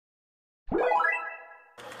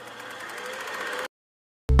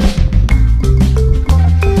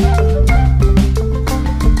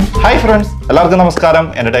Friends, എല്ലാവർക്കും നമസ്കാരം.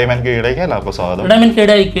 Entertainment കീഴിലേക്ക് എല്ലാവർക്കും സ്വാഗതം. എന്റർടൈൻമെന്റ്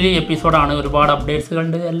കീഴിൽ കിഴി എപ്പിസോഡാണ്. ഒരുപാട് അപ്ഡേറ്റ്സ്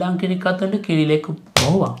കണ്ട് എല്ലാം കിഴിക്കാത്തോണ്ട് കീഴിലേക്ക്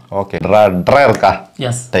പോവാം. ഓക്കെ,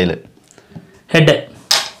 ടൈല് ഹെഡ്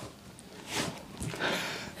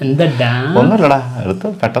എന്താ ഒന്നുമില്ലടാ, എടുത്ത്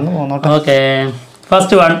പെട്ടെന്ന് പോന്നോട്ടെ. Okay,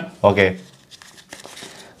 first one. Okay,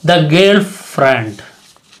 the girl friend.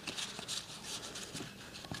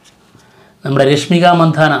 നമ്മുടെ Rashmika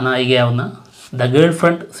Mandhana നായികയാവുന്ന the girl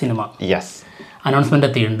friend cinema yes, announcement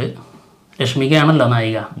എത്തിയിട്ടുണ്ട്. രശ്മികയാണല്ലോ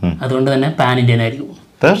നായിക, അതുകൊണ്ട് തന്നെ പാൻ ഇന്ത്യൻ ആയിരിക്കും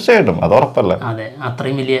തീർച്ചയായിട്ടും, അത് ഉറപ്പല്ലേ. അതെ,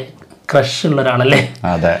 അത്രയും വലിയ ക്രഷ് ഉള്ള ഒരാളല്ലേ.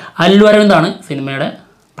 അതെ, അല്ലു അരവിന്ദാണ് സിനിമയുടെ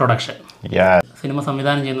പ്രൊഡക്ഷൻ. സിനിമ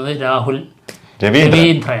സംവിധാനം ചെയ്യുന്നത് രാഹുൽ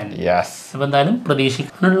രവീന്ദ്രൻ. അപ്പൊ എന്തായാലും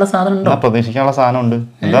പ്രതീക്ഷിക്കാനുള്ള സാധനം ഉണ്ടോ? പ്രതീക്ഷിക്കാനുള്ള സാധനം ഉണ്ട്.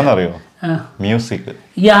 എന്താണെന്നറിയോ? Music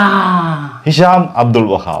Hisham Abdul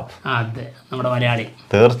Wahab. അതെ, നമ്മുടെ മലയാളി.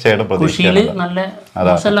 തീർച്ചയായിട്ടും ഖുഷിയില് നല്ല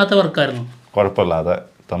മോശമല്ലാത്ത വർക്കായിരുന്നു, കുഴപ്പമില്ലാതെ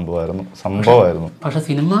സംഭവമായിരുന്നു. പക്ഷെ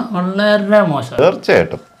സിനിമ വളരെ മോശം.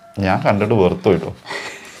 തീർച്ചയായിട്ടും ഞാൻ കണ്ടിട്ട് വെറുത്തു പോയിട്ടു.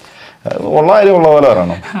 ഉള്ള കാര്യം ഉള്ള പോലെ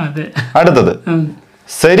പറയണം. അടുത്തത്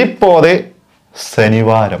സെരിപ്പോതെ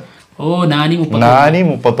ശനിവാരം. നാനി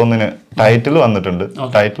 31 ടൈറ്റിൽ വന്നിട്ടുണ്ട്.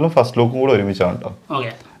 ടൈറ്റിലും ഫസ്റ്റ് ലുക്കും കൂടെ ഒരുമിച്ചാണ് കേട്ടോ.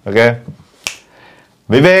 ഓക്കെ,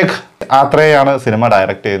 വിവേക് ആത്രയാണ് സിനിമ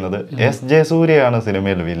ഡയറക്ട് ചെയ്യുന്നത്. എസ് സൂര്യയാണ്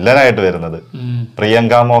സിനിമയിൽ വില്ലനായിട്ട് വരുന്നത്.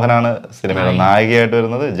 പ്രിയങ്ക മോഹനാണ് സിനിമയിൽ നായികയായിട്ട്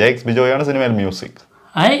വരുന്നത്. ജെയ്ക്സ് ബിജോയാണ് സിനിമയിൽ മ്യൂസിക്.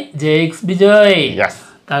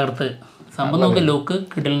 തകർത്ത് സംഭവം നോക്ക്. ലോക്ക്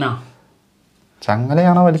കിട്ടില്ല,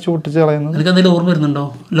 ചങ്ങലയാണോ വലിച്ചു പൊട്ടിച്ച് കളയുന്നത്? നിനക്ക് എന്തെങ്കിലും ഓർമ്മ വരുന്നുണ്ടോ?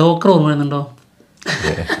 ലോക്കർ ഓർമ്മ വരുന്നുണ്ടോ?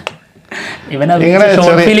 ഇങ്ങനെ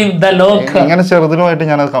ചെറുതിനുമായിട്ട്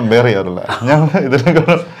ഞാനത് കമ്പയർ ചെയ്യാറില്ല. ഞാൻ ഇതിനെ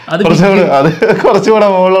കുറച്ചുകൂടെ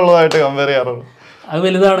മുകളിലുള്ളതായിട്ട് കമ്പയർ ചെയ്യാറുള്ളൂ. അത്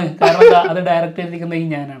വലുതാണ്, കാരണം അത് ഡയറക്റ്റ്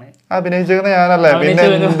ചെയ്തിരിക്കുന്നത് ഞാനാണ്, അഭിനയിച്ചിരിക്കുന്നത് ഞാനല്ലേ.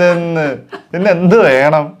 പിന്നെ എന്ത്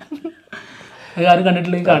വേണം? ആരും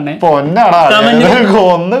കണ്ടിട്ടില്ലെങ്കിൽ കാണണേ. പൊന്നാടാ,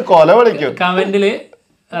 ഒന്ന് കൊല വിളിക്കും. കമന്റില്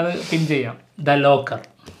അത് പിൻ ചെയ്യാം. The locker.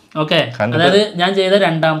 ഓക്കെ, അതായത് ഞാൻ ചെയ്ത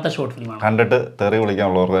രണ്ടാമത്തെ ഷോർട്ട് ഫിലിമാണ്. കണ്ടിട്ട് തെറി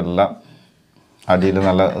വിളിക്കാനുള്ളവർക്കെല്ലാം അടിയിൽ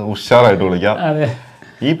നല്ല ഉഷാറായിട്ട് വിളിക്കാം.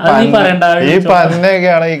 ഈ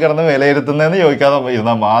പന്നയൊക്കെയാണ് ഈ കിടന്ന് വിലയിരുത്തുന്നതെന്ന് ചോദിക്കാതെ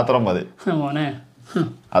ഇരുന്നാൽ മാത്രം മതി മോനെ,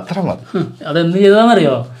 അത്ര മതി. അതെന്ത്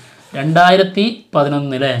ചെയ്തതാണെന്നറിയോ? 2011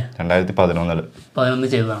 2011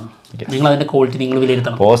 ചെയ്തതാണ്. നിങ്ങൾ അതിന്റെ ക്വാളിറ്റി നിങ്ങൾ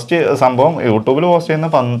വിലയിരുത്തണം. പോസ്റ്റ് സംഭവം യൂട്യൂബിൽ പോസ്റ്റ് ചെയ്യുന്ന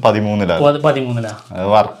 13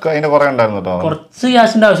 വർക്ക് അതിന്റെ കുറെ ഉണ്ടായിരുന്നു കേട്ടോ. കുറച്ച്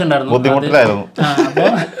ക്യാഷിന്റെ ആവശ്യം ഉണ്ടായിരുന്നു, ബുദ്ധിമുട്ടിലായിരുന്നു.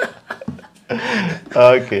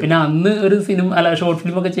 പിന്നെ അന്ന് ഒരു സിനിമ അല്ല ഷോർട്ട്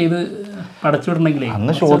ഫിലിം ഒക്കെ ചെയ്ത് പടച്ചുവിടണമെങ്കിലേ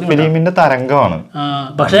അന്ന് ഷോർട്ട് ഫിലിമിന്റെ തരംഗമാണ്.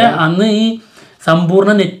 പക്ഷെ അന്ന് ഈ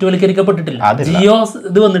സമ്പൂർണ്ണ നെറ്റ്വൽക്കരിക്കപ്പെട്ടിട്ടില്ല. ജിയോ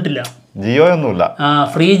ഇത് വന്നിട്ടില്ല, ജിയോ ഒന്നുമില്ല.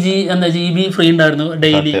 ഫ്രീ GB ഫ്രീ ഉണ്ടായിരുന്നു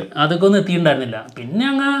ഡെയിലി. അതൊക്കെ ഒന്നും എത്തിയിട്ടുണ്ടായിരുന്നില്ല. പിന്നെ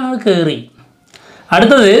അങ്ങ് കേറി.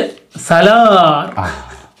 അടുത്തത്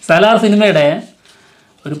സലാർ സിനിമയുടെ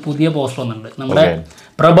ഒരു പുതിയ പോസ്റ്റർ വന്നിട്ടുണ്ട്. നമ്മുടെ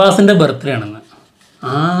പ്രഭാസിന്റെ ബർത്ത്ഡേ ആണെന്ന്.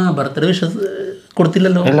 Birthday wishes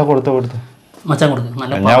കൊടുത്തില്ലല്ലോ. മച്ചാൻ കൊടുക്കും.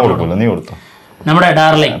 നല്ല നമ്മുടെ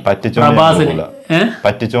ഡാർലിംഗ് പ്രഭാസിന്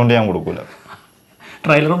പറ്റിച്ചോണ്ട് ഞാൻ കൊടുക്കൂല.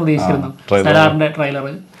 ട്രെയിലർ പ്രതീക്ഷിച്ചിരുന്നു, സലാറിന്റെ ട്രെയിലർ.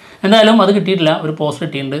 എന്തായാലും അത് കിട്ടിയിട്ടില്ല. ഒരു പോസ്റ്റർ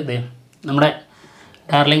കിട്ടിയിട്ടുണ്ട്. നമ്മുടെ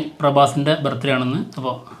ഡാർലിംഗ് പ്രഭാസിന്റെ ബർത്ത്ഡേ ആണെന്ന്.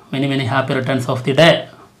 അപ്പോൾ many happy returns of the day.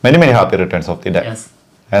 Many happy returns of the day.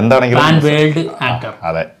 എന്താണെങ്കിലും വേൾഡ് ആക്ടർ.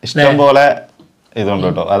 അതെ, ഇഷ്ടം പോലെ ഇതുണ്ട്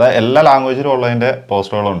കേട്ടോ. അതായത് എല്ലാ ലാംഗ്വേജിലും ഉള്ളതിന്റെ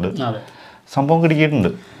പോസ്റ്ററുകളുണ്ട്. സംഭവം കിട്ടിയിട്ടുണ്ട്.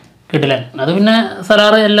 കിട്ടില്ല. അത് പിന്നെ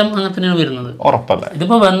സലാറ് എല്ലാം അങ്ങനെ തന്നെയാണ് വരുന്നത്, ഉറപ്പല്ല.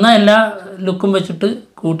 ഇതിപ്പോ വന്ന എല്ലാ ലുക്കും വെച്ചിട്ട്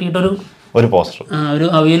കൂട്ടിയിട്ടൊരു പോസ്റ്റർ, ഒരു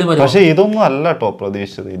അവിയൽ. പക്ഷെ ഇതൊന്നും അല്ല കേട്ടോ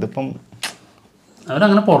പ്രതീക്ഷിച്ചത്. ഇതിപ്പം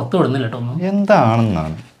അവരങ്ങനെ പുറത്ത് വിടുന്നില്ല കേട്ടോ.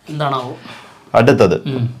 എന്താണാവോ? അടുത്തത്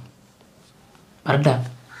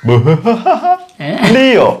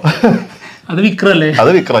ലിയോ. അത് വിക്രല്ലേ? അത്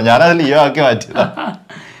വിക്രം. ഞാനത് ലിയോ ആക്കി മാറ്റിയതാ.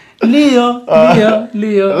 ലിയോ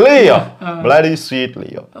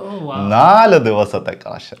 4 ദിവസത്തെ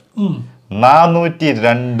കളക്ഷൻ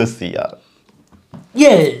 402 CR.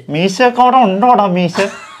 മീശ ഉണ്ടോടാ? മീശ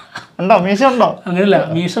ഉണ്ടോ? അങ്ങനെയല്ല,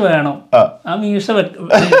 മീശ വേണം. ആ മീശ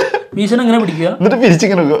എങ്ങനെ പിടിക്കുക? എന്നിട്ട്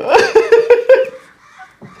പിരിച്ചിങ്ങനെ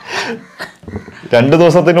 2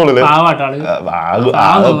 ദിവസത്തിനുള്ളിൽ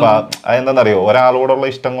എന്താണെന്നറിയോ, ഒരാളോടുള്ള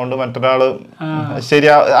ഇഷ്ടം കൊണ്ട് മറ്റൊരാള്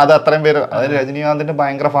ശരിയാ. അത് അത്രയും പേര്, രജനീകാന്തിന്റെ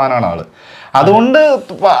ഭയങ്കര ഫാനാണ് ആള്. അതുകൊണ്ട്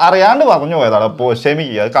അറിയാണ്ട് പറഞ്ഞു പോയതാണ്. അപ്പോ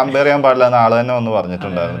ക്ഷമിക്കുക, അത് കമ്പയർ ചെയ്യാൻ പാടില്ല എന്ന് ആള് തന്നെ വന്ന്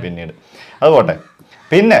പറഞ്ഞിട്ടുണ്ടായിരുന്നു പിന്നീട്. അത് പോട്ടെ.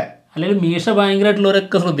 പിന്നെ അല്ലെങ്കിൽ മീശ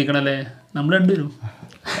ഭയങ്കരമായിട്ടുള്ളവരൊക്കെ ശ്രദ്ധിക്കണല്ലേ, നമ്മൾ രണ്ടുപേരും.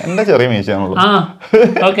 എന്റെ ചെറിയ മീശയാണുള്ളൂ.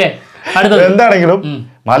 എന്താണെങ്കിലും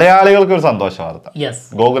മലയാളികൾക്ക് ഒരു സന്തോഷ വാർത്ത.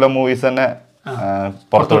 ഗോകുലം മൂവീസ് തന്നെ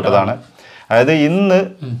പുറത്തുവിട്ടതാണ്. അതായത് ഇന്ന്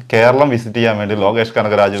കേരളം വിസിറ്റ് ചെയ്യാൻ വേണ്ടി ലോകേഷ്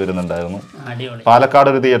കനകരാജ് വരുന്നുണ്ടായിരുന്നു. പാലക്കാട്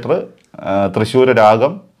ഒരു തിയേറ്റർ, തൃശ്ശൂർ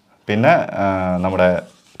രാഗം, പിന്നെ നമ്മുടെ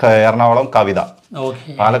എറണാകുളം കവിത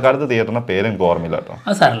പാലക്കാട് തിയേറ്ററിന്റെ പേര് എനിക്ക് ഓർമ്മയില്ല കേട്ടോ.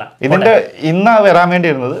 അത് സാരമില്ല. ഇതിന്റെ ഇന്ന് വരാൻ വേണ്ടി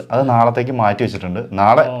ഇരുന്നത് അത് നാളത്തേക്ക് മാറ്റി വെച്ചിട്ടുണ്ട്.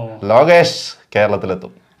 നാളെ ലോകേഷ്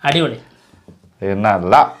കേരളത്തിലെത്തും. അടിപൊളി.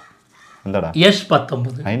 എന്നല്ല എന്താടാ യശ്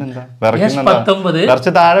 19. അതിനെന്താ യശ് 19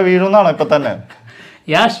 കുറച്ച് താഴെ വീഴുന്നാണോ ഇപ്പൊ തന്നെ?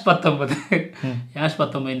 യാഷ്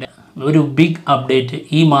 19ന്റെ ഒരു ബിഗ് അപ്ഡേറ്റ്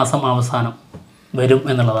ഈ മാസം അവസാനം വരും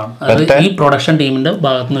എന്നുള്ളതാണ്. അത് ഈ പ്രൊഡക്ഷൻ ടീമിന്റെ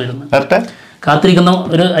ഭാഗത്തുനിന്ന് വരുന്നത്. കാത്തിരിക്കുന്ന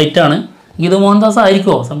ഒരു ഐറ്റാണ്. ഗീതു മോഹൻദാസ്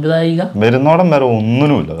ആയിരിക്കോ സംവിധായിക? വരുന്നോടം വരെ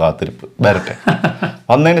ഒന്നിനുമില്ല കാത്തിരിപ്പ്. വരട്ടെ,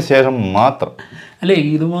 വന്നതിന് ശേഷം മാത്രം. അല്ലേ,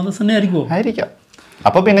 ഗീതു മോഹൻദാസ് തന്നെ ആയിരിക്കോ? ആയിരിക്കാം.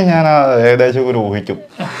 അപ്പൊ പിന്നെ ഞാൻ ഏകദേശം ഒരു ഊഹിക്കും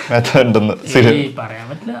ഉണ്ടെന്ന്. പറയാൻ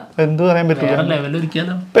പറ്റില്ല, എന്ത് പറയാൻ പറ്റില്ല.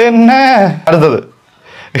 ലെവലിരിക്കാലോ. പിന്നെ അടുത്തത്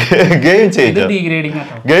ഗെയിം ചേഞ്ചർ.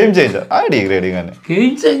 ഗെയിം ചേഞ്ചർ ആ ഡീഗ്രേഡിങ് തന്നെ.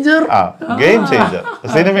 ഗെയിം ചേഞ്ചർ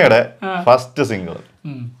സിനിമയുടെ ഫസ്റ്റ് സിംഗിൾ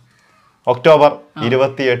ഒക്ടോബർ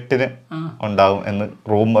 28 ഉണ്ടാവും എന്ന്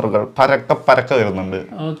റൂമറുകൾ പരക്കെ വരുന്നുണ്ട്.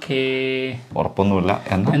 ഉറപ്പൊന്നുമില്ല.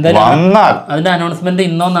 വന്നാൽ അതിന്റെ അനൗൺസ്മെന്റ്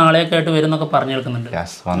ഇന്നോ നാളെയൊക്കെ ആയിട്ട് വരും എന്നൊക്കെ പറഞ്ഞു കേൾക്കുന്നുണ്ട്.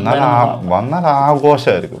 വന്നാൽ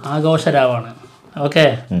ആഘോഷമായിരിക്കും, ആഘോഷരാവാണ്. ഓക്കെ,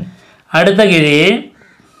 അടുത്ത കിഴി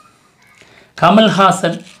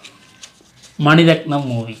കമൽഹാസൻ മണിരത്നം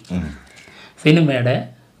മൂവി സിനിമയുടെ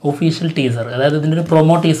ഒഫീഷ്യൽ ടീസർ, അതായത് ഇതിൻ്റെ ഒരു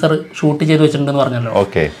പ്രൊമോ ടീസർ ഷൂട്ട് ചെയ്ത് വെച്ചിട്ടുണ്ടെന്ന് പറഞ്ഞല്ലോ.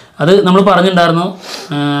 അത് നമ്മൾ പറഞ്ഞിട്ടുണ്ടായിരുന്നു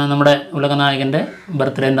നമ്മുടെ ഉലകനായകൻ്റെ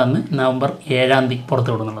ബർത്ത്ഡേൻ്റെ അന്ന് നവംബർ 7 പുറത്തു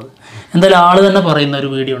വിടുന്നുള്ളത്. എന്തായാലും ആള് തന്നെ പറയുന്ന ഒരു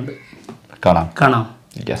വീഡിയോ ഉണ്ട്, കാണാം.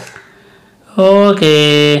 ഓക്കെ,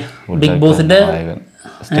 ബിഗ് ബോസിന്റെ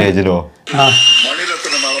സ്റ്റേജിലോ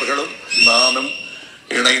மணிரத்னம் அவர்களும் நானும்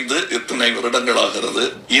இணைந்து இத்தனை வருடங்களாகிறது.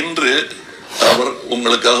 இன்று அவர்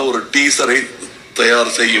உங்களுக்காக ஒரு டீசரை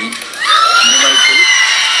தயார் செய்யும் நினைப்பில்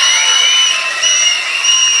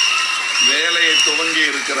வேலையை துவங்கி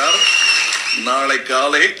இருக்கிறார். நாளை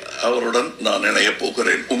காலை அவருடன் நான் இணைய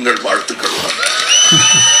போகிறேன். உங்கள் வாழ்த்துக்கள்.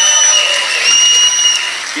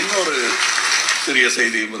 இன்னொரு சிறிய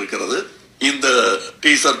செய்தியும் இருக்கிறது. இந்த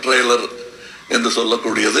டீசர் ட்ரெய்லர் என்று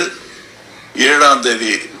சொல்லக்கூடியது 7ஆம்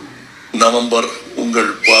தேதி நவம்பர்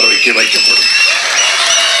உங்கள் பார்வைக்கு வைக்கப்படும்.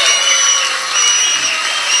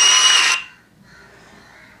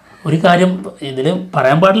 ഒരു കാര്യം ഇതിൽ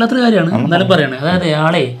പറയാൻ പാടില്ലാത്തൊരു കാര്യമാണ്, എന്നാലും പറയണേ. അതായത്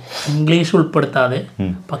അയാളെ ഇംഗ്ലീഷ് ഉൾപ്പെടുത്താതെ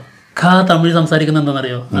പക്കാ തമിഴ് സംസാരിക്കുന്ന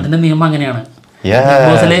എന്താണെന്നറിയോ? അതിന്റെ നിയമം അങ്ങനെയാണ്.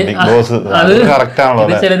 അത്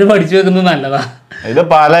ചിലര് പഠിച്ചു വെക്കുന്നത് നല്ലതാ. ഇത്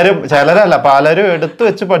പലരും എടുത്തു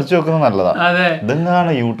വെച്ച് പഠിച്ചു വെക്കുന്നത് നല്ലതാ.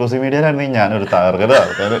 ഇതെന്താണ് യൂട്യൂബ് മീഡിയയിലായിരുന്നെങ്കിൽ ഞാനൊരു തകർക്കത.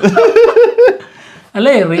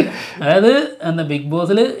 അല്ലേ, അതായത് എന്താ ബിഗ്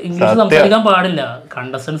ബോസിൽ ഇംഗ്ലീഷ് സംസാരിക്കാൻ പാടില്ല.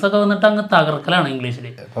 കണ്ടസ്റ്റൻസ് ഒക്കെ വന്നിട്ട് അങ്ങ് തകർക്കലാണ്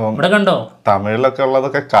ഇംഗ്ലീഷില്. ഇവിടെ കണ്ടോ, തമിഴിലൊക്കെ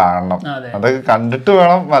ഉള്ളതൊക്കെ കാണണം. അതൊക്കെ കണ്ടിട്ട്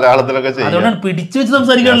വേണം മലയാളത്തിലൊക്കെ ചെയ്യാൻ. അതുകൊണ്ടാണ് പിടിച്ചു വെച്ച്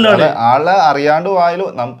സംസാരിക്കാനല്ലോ. ആളെ അറിയാണ്ട് വായിലോ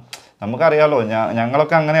നമുക്കറിയാലോ,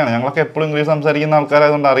 ഞങ്ങളൊക്കെ അങ്ങനെയാണ്. ഞങ്ങളൊക്കെ എപ്പോഴും ഇംഗ്ലീഷ് സംസാരിക്കുന്ന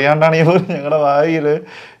ആൾക്കാരായതുകൊണ്ട് അറിയാണ്ടാണ് ഈ ഞങ്ങളുടെ വായിൽ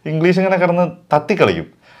ഇംഗ്ലീഷ് ഇങ്ങനെ കിടന്ന് തത്തിക്കളിക്കും.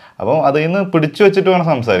 അപ്പം അതിൽ നിന്ന് പിടിച്ചു വെച്ചിട്ട് വേണം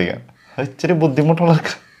സംസാരിക്കാൻ. അത് ഇച്ചിരി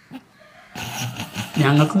ബുദ്ധിമുട്ടുള്ളവർക്ക്.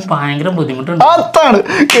 ഞങ്ങൾക്കും ഭയങ്കര ബുദ്ധിമുട്ടുണ്ട്. അതാണ്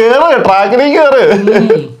ട്രാക്കിലേക്ക് കേറ്.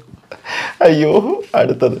 അയ്യോ,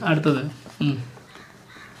 അടുത്തത്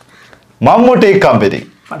മമ്മൂട്ടി കമ്പനി.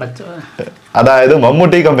 അതായത്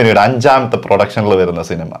മമ്മൂട്ടി കമ്പനിയുടെ 5ാമത്തെ പ്രൊഡക്ഷനിൽ വരുന്ന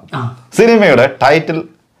സിനിമയുടെ ടൈറ്റിൽ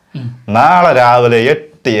നാളെ രാവിലെ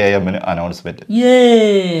 8 AM അനൗൺസ്മെന്റ്.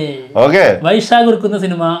 ഓക്കെ, വൈശാഖ് ഒരുക്കുന്ന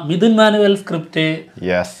സിനിമ, മിഥുൻ മാനുവൽ സ്ക്രിപ്റ്റ്.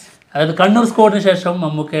 അതായത് കണ്ണൂർ സ്കോഡിന് ശേഷം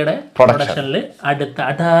മമ്മൂക്കയുടെ പ്രൊഡക്ഷനിൽ അടുത്ത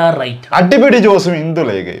അടിപിടി ജോസും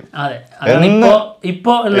ഇന്ദുലേഖയും. അതെ,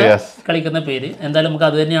 ഇപ്പോ കളിക്കുന്ന പേര് എന്തായാലും നമുക്ക്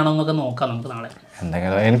അത് തന്നെയാണോ എന്നൊക്കെ നോക്കാം നമുക്ക് നാളെ.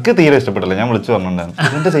 എന്തെങ്കിലും എനിക്ക് തീരെ ഇഷ്ടപ്പെട്ടില്ല. ഞാൻ വിളിച്ചു പറഞ്ഞിട്ടുണ്ടായിരുന്നു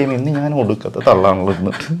ഇതിന്റെ ചെയ്യുമ്പോൾ ഇന്ന് ഞാൻ ഒടുക്കത്തെ തള്ളാണല്ലോ.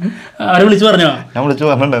 അവരെ വിളിച്ചു പറഞ്ഞോ? ഞാൻ വിളിച്ചു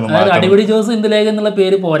പറഞ്ഞിട്ടുണ്ടായിരുന്നു അടിപിടി ജോസ് ഇന്ദുലേഖ എന്നുള്ള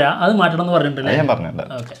പേര് പോരാ, അത് മാറ്റണം എന്ന് പറഞ്ഞിട്ടില്ല. ഞാൻ പറഞ്ഞിട്ടുണ്ട്.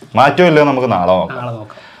 മാറ്റമില്ലോ, നമുക്ക് നാളെ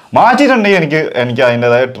നോക്കാം. മാറ്റിയിട്ടുണ്ടെങ്കിൽ എനിക്ക്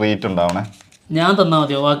അതിൻ്റെതായ ട്രീറ്റ് ഉണ്ടാവണേ. ഞാൻ തന്നാ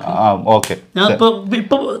മതിയോ വാക്ക്? ഓക്കെ, ഞാൻ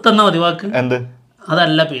ഇപ്പൊ തന്നാ മതി വാക്ക്. എന്ത്?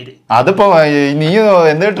 അതല്ല പേര്. അതിപ്പോ നീ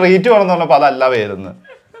എന്തെങ്കിലും ട്രീറ്റ് വേണമെന്ന് പറഞ്ഞപ്പോ അതല്ല പേരെന്ന്.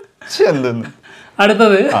 എന്തെന്ന്?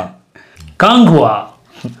 അടുത്തത് കങ്കുവ.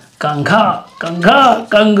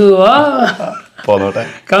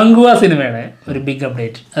 കങ്കുവ സിനിമയുടെ ഒരു ബിഗ്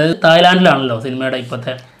അപ്ഡേറ്റ്. അത് തായ്ലാൻഡിലാണല്ലോ സിനിമയുടെ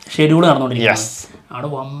ഇപ്പോഴത്തെ ഷെഡ്യൂൾ നടന്നുകൊണ്ടിരിക്കുന്നത്. അവിടെ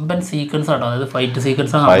വമ്പൻ സീക്വൻസ് ആട്ടോ, അതായത് ഫൈറ്റ്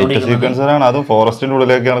സീക്വൻസ് ആണ്. അത് ഫോറസ്റ്റിന്റെ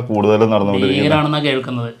ഉള്ളിലേക്കാണ് കൂടുതലും നടന്നുകൊണ്ടിരിക്കുന്നത്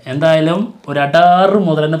കേൾക്കുന്നത്. എന്തായാലും ഒരു 6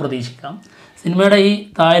 മുതൽ തന്നെ പ്രതീക്ഷിക്കാം. സിനിമയുടെ ഈ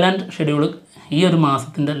തായ്ലാൻഡ് ഷെഡ്യൂൾ ഈ ഒരു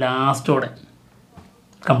മാസത്തിന്റെ ലാസ്റ്റോടെ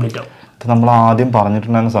കംപ്ലീറ്റ് ആവും. നമ്മൾ ആദ്യം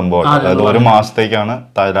പറഞ്ഞിട്ടുണ്ടായിരുന്ന സംഭവം, അതായത് 1 മാസത്തേക്കാണ്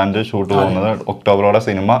തായ്ലാൻഡ് ഷൂട്ട് പോകുന്നത്. ഒക്ടോബറോടെ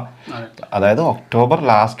സിനിമ, അതായത് ഒക്ടോബർ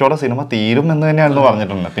ലാസ്റ്റോടെ സിനിമ തീരും എന്ന് തന്നെയാണ്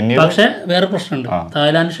പറഞ്ഞിട്ടുണ്ട്. പിന്നെ പക്ഷേ വേറെ പ്രശ്നമുണ്ട്.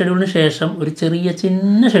 തായ്ലാൻഡ് ഷെഡ്യൂളിന് ശേഷം ഒരു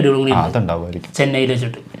ചിന്ന ഷെഡ്യൂൾ കൂടി അതുണ്ടാവുമായിരിക്കും ചെന്നൈയിൽ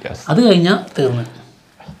വെച്ചിട്ട്. അത് കഴിഞ്ഞാൽ തീർന്നു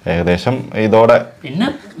ഏകദേശം ഇതോടെ. പിന്നെ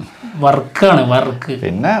വർക്കാണ് വർക്ക്.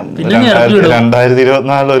 പിന്നെ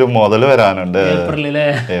 2024 ഒരു മുതൽ വരാനുണ്ട്.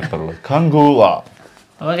 ഏപ്രിൽ. കങ്കുവ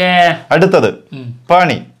ഓക്കെ. അടുത്തത്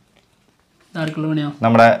പണി. ആർക്കുള്ള പണിയോ?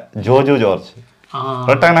 നമ്മുടെ Joju George.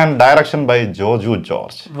 Return and direction by Joju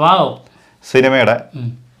George. വാവ്. സിനിമയുടെ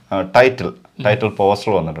ടൈറ്റിൽ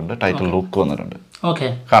പോസ്റ്റർ വന്നിട്ടുണ്ട്, ടൈറ്റിൽ ലുക്ക് വന്നിട്ടുണ്ട്. ഓക്കെ,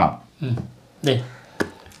 കാണാം.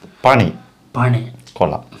 പണി. പണി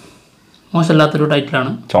കൊള്ളാം. മോശമില്ലാത്തൊരു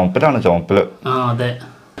ടൈറ്റിലാണ്. ചുമപ്പില്. അതെ.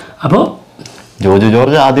 അപ്പോൾ ജോജു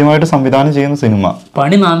ജോർജ് ആദ്യമായിട്ട് സംവിധാനം ചെയ്യുന്ന സിനിമ.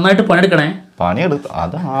 പണി നന്നായിട്ട് പണിയെടുക്കണേ. പണിയെടുത്ത്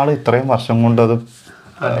അത് ആള് ഇത്രയും വർഷം കൊണ്ട് അത്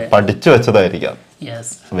പഠിച്ചു വെച്ചതായിരിക്കാം.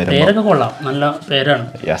 പേരൊക്കെ കൊള്ളാം, നല്ല പേരാണ്.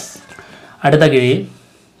 യെസ്. അടുത്ത കിഴി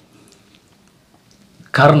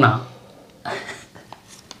കർണ.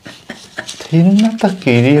 ഇന്നത്തെ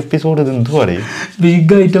കിഴി എപ്പിസോഡ് ഇത് എന്തുവാടി?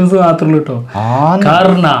 ബിഗ് ഐറ്റംസ് മാത്രമല്ല കേട്ടോ.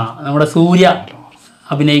 കർണ നമ്മുടെ സൂര്യ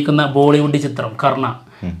അഭിനയിക്കുന്ന ബോളിവുഡ് ചിത്രം കർണ.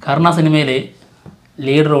 കർണ സിനിമയിൽ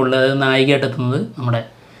ലീഡ് റോളിൽ, അതായത് നായികയായിട്ട് എത്തുന്നത് നമ്മുടെ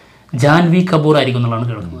ജാൻവി കപൂർ ആയിരിക്കും എന്നുള്ളതാണ്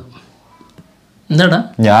കേൾക്കുന്നത്. എന്താടാ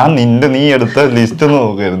ഞാൻ നീ എടുത്ത list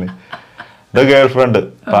നോക്കായിരുന്നു. Girl friend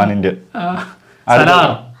പാനിന്റെ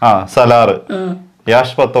Salaar,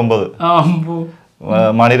 Yash 19,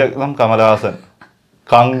 Mani Ratnam Kamal Haasan,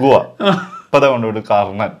 Kanguva, ഇപ്പത കൊണ്ടുപോയിട്ട്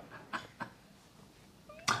കർണൻ.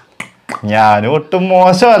 ഞാനും ഒട്ടും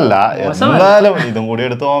മോശമല്ല, എന്നാലും ഇതും കൂടി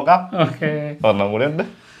എടുത്ത് നോക്കാം. ഒരെണ്ണം കൂടി ഉണ്ട്,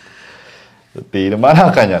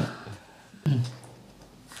 തീരുമാനമാക്കാം ഞാൻ.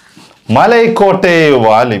 മലൈക്കോട്ടെ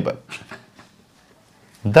വാലിബൻ.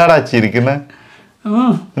 എന്താടാ ചിരിക്കുന്നത്?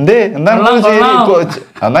 എന്തേ എന്താണ്?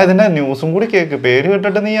 എന്നാ ഇതിന്റെ ന്യൂസും കൂടി കേക്ക്. പേര്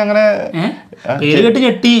കേട്ടിട്ട് നീ അങ്ങനെ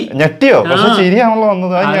ഞെട്ടിയോ? പക്ഷെ ശരിയാണല്ലോ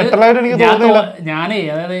വന്നത്. അത് ഞെട്ടലായിട്ട് എനിക്ക് തോന്നുന്നില്ല. ഞാനേ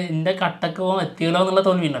അതായത് എന്റെ കട്ടക്ക് എത്തിയല്ലോ എന്നുള്ള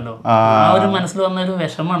തോൽവിയുണ്ടല്ലോ, ആ ഒരു മനസ്സിൽ വന്ന ഒരു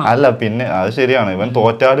വിഷമാണ്. അല്ല പിന്നെ അത് ശരിയാണ്, ഇവൻ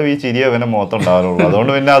തോറ്റാലും ഈ ചിരി അവന്റെ മുഖത്തുണ്ടാവുള്ളൂ.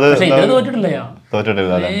 അതുകൊണ്ട് പിന്നെ അത്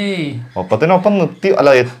തോറ്റിട്ടില്ല അല്ലെ? ഒപ്പത്തിനൊപ്പം നിർത്തിയോ? അല്ല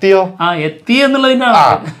എത്തിയോ? എത്തി എന്നുള്ളതിന്റെ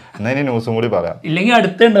എന്നാ ഇനി ന്യൂസും കൂടി പറയാം. ഇല്ലെങ്കിൽ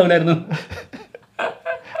അടുത്തുണ്ടാവില്ലായിരുന്നു.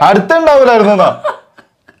 അടുത്തുണ്ടാവില്ലായിരുന്നോ?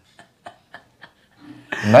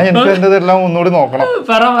 എന്നാ എനിക്ക് എന്റെ എല്ലാം ഒന്നുകൂടി നോക്കണം.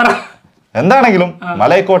 എന്താണെങ്കിലും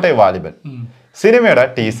മലൈക്കോട്ടെ വാലിബൻ സിനിമയുടെ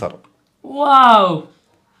ടീസർ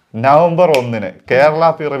നവംബർ 1 കേരള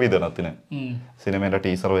പിറവി ദിനത്തിന് സിനിമയുടെ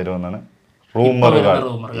ടീസർ വരുമെന്നാണ് റൂമറുകൾ.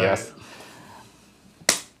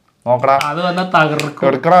 നോക്കടാ,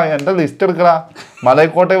 എടുക്കടാ, എന്റെ ലിസ്റ്റ് എടുക്കടാ.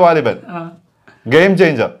 Malaikottai Vaaliban, game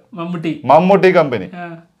changer, Mammootty company,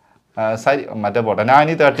 മറ്റേ പോട്ടെ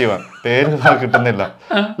 931, പേര് കിട്ടുന്നില്ല,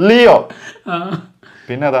 ലിയോ,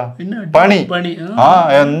 പിന്നെ അതാ പണി.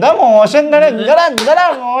 എന്താ മോശം,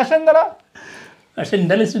 മോശം എന്താ?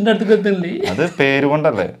 അത് പേര്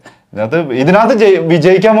കൊണ്ടല്ലേ. അത് ഇതിനകത്ത്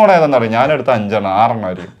വിജയിക്കാൻ പോണ ഏതാന്ന് അറിയാം. ഞാൻ എടുത്ത 5 6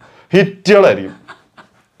 ആയിരിക്കും, ഹിറ്റുകളായിരിക്കും.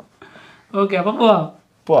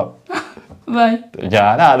 പോവാം.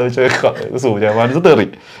 ഞാൻ ആലോചിച്ച സൂര്യ മനസ്സ് തെറി,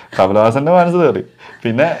 കമലഹാസന്റെ മനസ്സ് തെറി,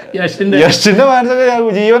 പിന്നെ യഷിന്റെ മനസ്സൊക്കെ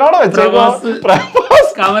ജീവനോടെ വെച്ചേക്കോ.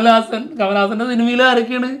 കമലഹാസന്റെ സിനിമയിൽ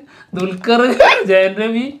ആരൊക്കെയാണ്? ദുൽഖർ, ജയൻ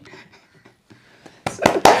രവി.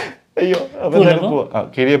 അയ്യോ,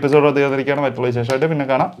 കിഴി എപ്പിസോഡ് അധികം മറ്റുള്ള വിശേഷമായിട്ട് പിന്നെ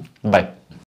കാണാം. ബൈ.